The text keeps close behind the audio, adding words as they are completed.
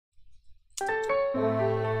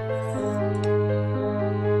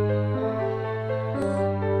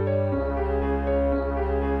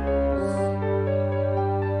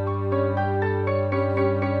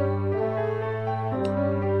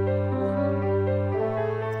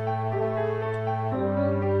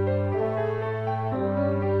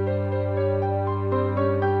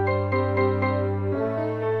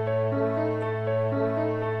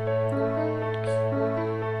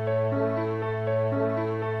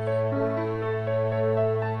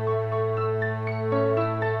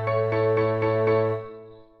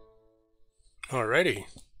Alrighty.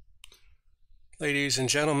 Ladies and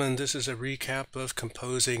gentlemen, this is a recap of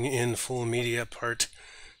Composing in Full Media Part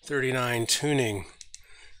 39, Tuning.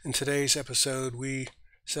 In today's episode, we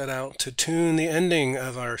set out to tune the ending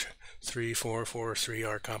of our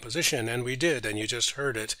 3-4-4-3R composition, and we did, and you just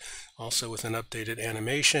heard it, also with an updated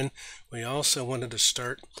animation. We also wanted to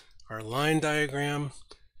start our line diagram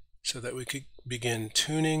so that we could begin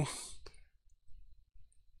tuning.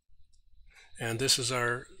 And this is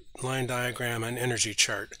our line diagram and energy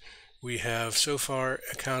chart. We have so far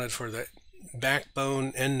accounted for the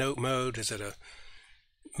backbone end note mode. Is it a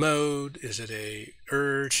mode? Is it a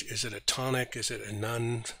urge? Is it a tonic? Is it a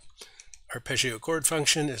none? Arpeggio chord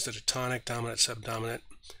function. Is it a tonic, dominant, subdominant,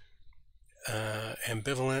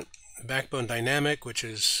 ambivalent? Backbone dynamic, which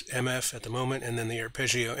is MF at the moment, and then the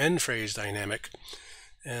arpeggio end phrase dynamic.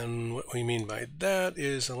 And what we mean by that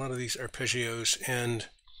is a lot of these arpeggios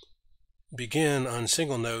begin on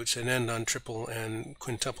single notes and end on triple and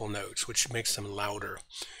quintuple notes, which makes them louder.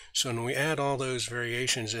 So when we add all those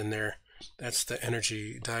variations in there, that's the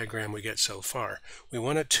energy diagram we get so far. We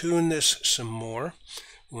want to tune this some more.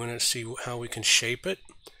 We want to see how we can shape it.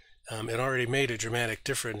 It already made a dramatic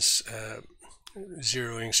difference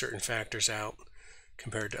zeroing certain factors out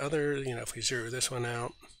compared to other. If we zero this one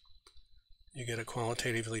out, you get a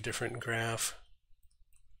qualitatively different graph.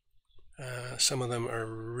 Some of them are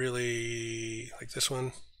really, like this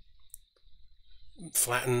one,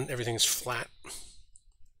 flatten, everything's flat.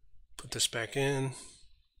 Put this back in,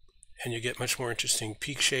 and you get much more interesting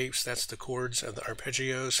peak shapes. That's the chords of the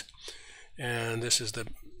arpeggios, and this is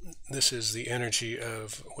the energy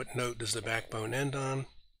of what note does the backbone end on.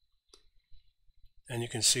 And you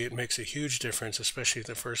can see it makes a huge difference, especially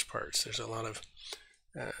the first parts. There's a lot of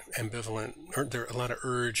ambivalent, or there are a lot of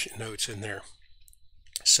urge notes in there.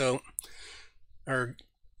 So our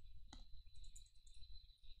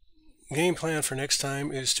game plan for next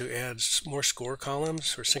time is to add more score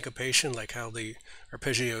columns for syncopation, like how the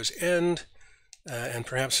arpeggios end, and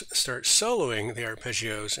perhaps start soloing the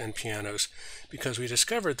arpeggios and pianos, because we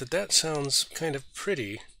discovered that that sounds kind of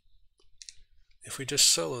pretty if we just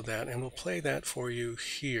solo that, and we'll play that for you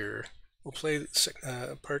here. We'll play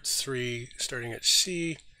part 3 starting at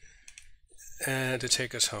C, and to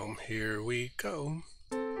take us home. Here we go.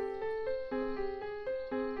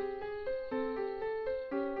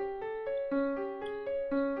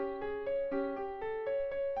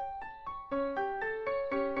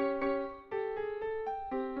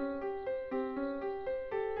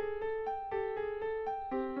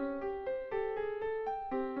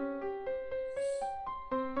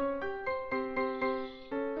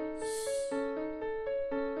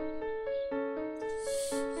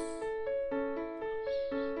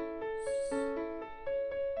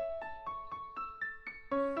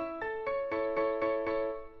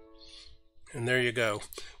 And there you go.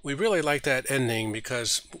 We really like that ending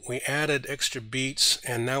because we added extra beats,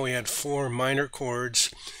 and now we had 4 minor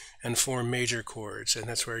chords and 4 major chords, and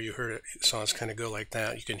that's where you heard it, saw us kind of go like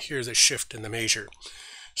that. You can hear the shift in the measure.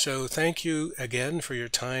 So thank you again for your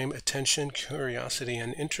time, attention, curiosity,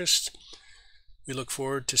 and interest. We look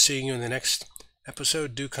forward to seeing you in the next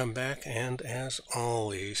episode. Do come back, and as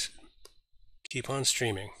always, keep on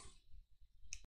streaming.